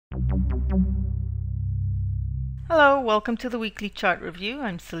Hello, welcome to the weekly chart review.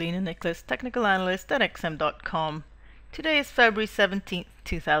 I'm Selena Nicholas, technical analyst at XM.com. Today is February 17th,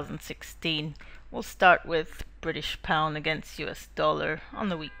 2016. We'll start with British pound against US dollar on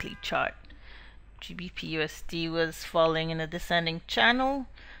the weekly chart. GBP USD was falling in a descending channel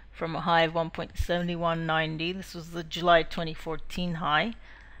from a high of 1.7190. This was the July 2014 high.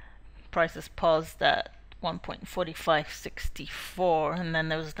 Prices paused at 1.4564, and then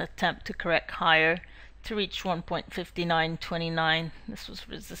there was an attempt to correct higher to reach 1.5929. This was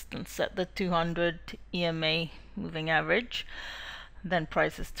resistance at the 200 EMA moving average. Then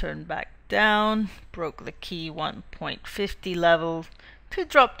prices turned back down, broke the key 1.50 level to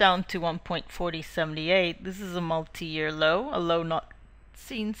drop down to 1.4078. This is a multi-year low, a low not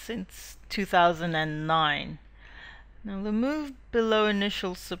seen since 2009. Now the move below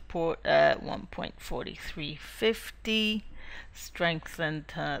initial support at 1.4350 strengthened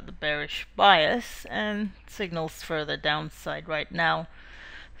the bearish bias and signals further downside right now.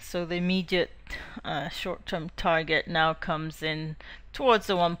 So the immediate short-term target now comes in towards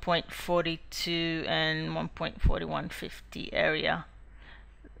the 1.42 and 1.4150 area.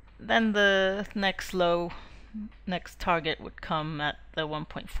 Then the next target would come at the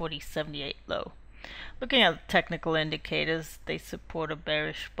 1.4078 low. Looking at the technical indicators, they support a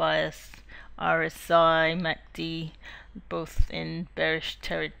bearish bias. RSI, MACD, both in bearish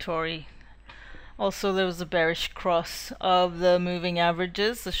territory. Also, there was a bearish cross of the moving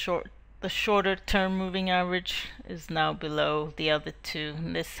averages. The shorter term moving average is now below the other two.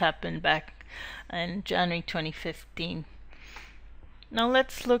 And this happened back in January 2015. Now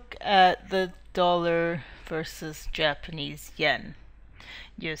let's look at the dollar versus Japanese yen.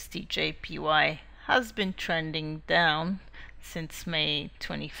 USD JPY has been trending down since May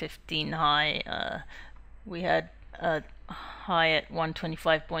 2015 high. We had a high at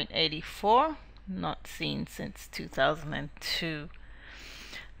 125.84, not seen since 2002.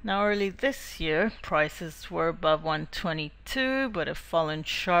 Now early this year, prices were above 122, but have fallen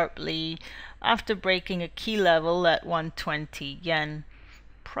sharply after breaking a key level at 120 yen.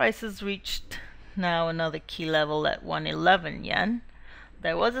 Prices reached now another key level at 111 yen.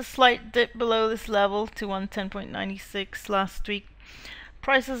 There was a slight dip below this level to 110.96 last week.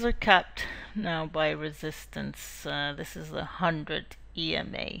 Prices are capped now by resistance. This is the 100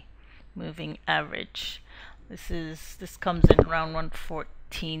 EMA moving average. This comes in around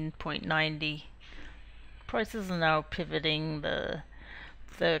 114.90. Prices are now pivoting the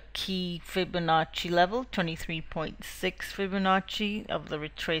key Fibonacci level, 23.6 Fibonacci of the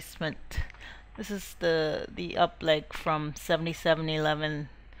retracement. This is the up leg from 77.11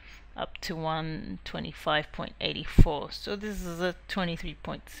 up to 125.84. So this is a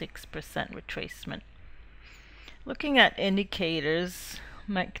 23.6% retracement. Looking at indicators,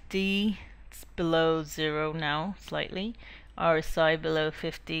 MACD, it's below 0 now, slightly. RSI below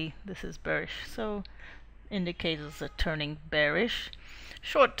 50, this is bearish. So indicators are turning bearish.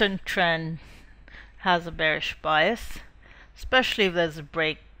 Short-term trend has a bearish bias, especially if there's a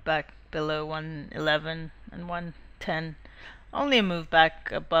break back below 111 and 110. Only a move back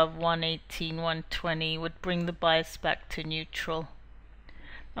above 118, 120 would bring the bias back to neutral.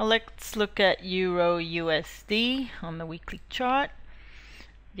 Now let's look at Euro USD on the weekly chart.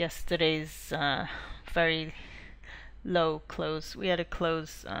 Yesterday's very low close. We had a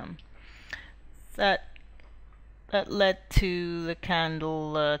close that led to the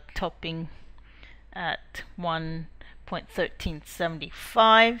candle topping at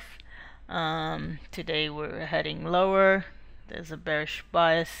 1.1375. Today we're heading lower. There's a bearish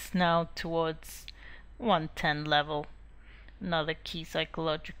bias now towards 110 level, another key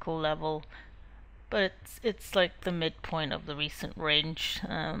psychological level, but it's like the midpoint of the recent range.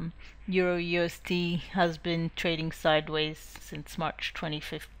 Euro USD has been trading sideways since March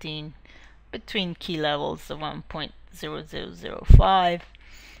 2015 between key levels of 1.0005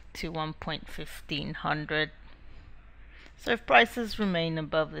 to 1.1500. So if prices remain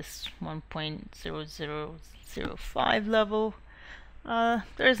above this 1.0005 level,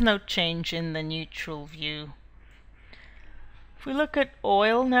 there is no change in the neutral view. If we look at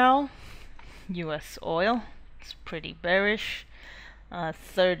oil now, US oil, it's pretty bearish.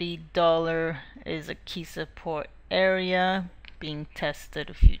 $30 is a key support area, being tested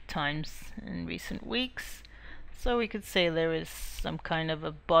a few times in recent weeks. So we could say there is some kind of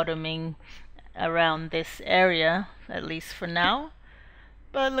a bottoming around this area, at least for now.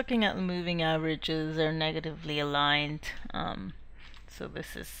 But looking at the moving averages, they're negatively aligned. So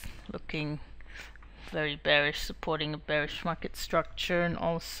this is looking very bearish, supporting a bearish market structure, and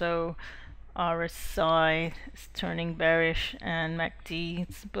also RSI is turning bearish, and MACD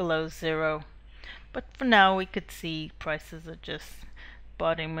is below 0. But for now, we could see prices are just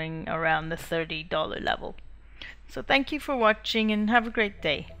bottoming around the $30 level. So thank you for watching and have a great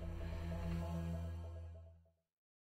day.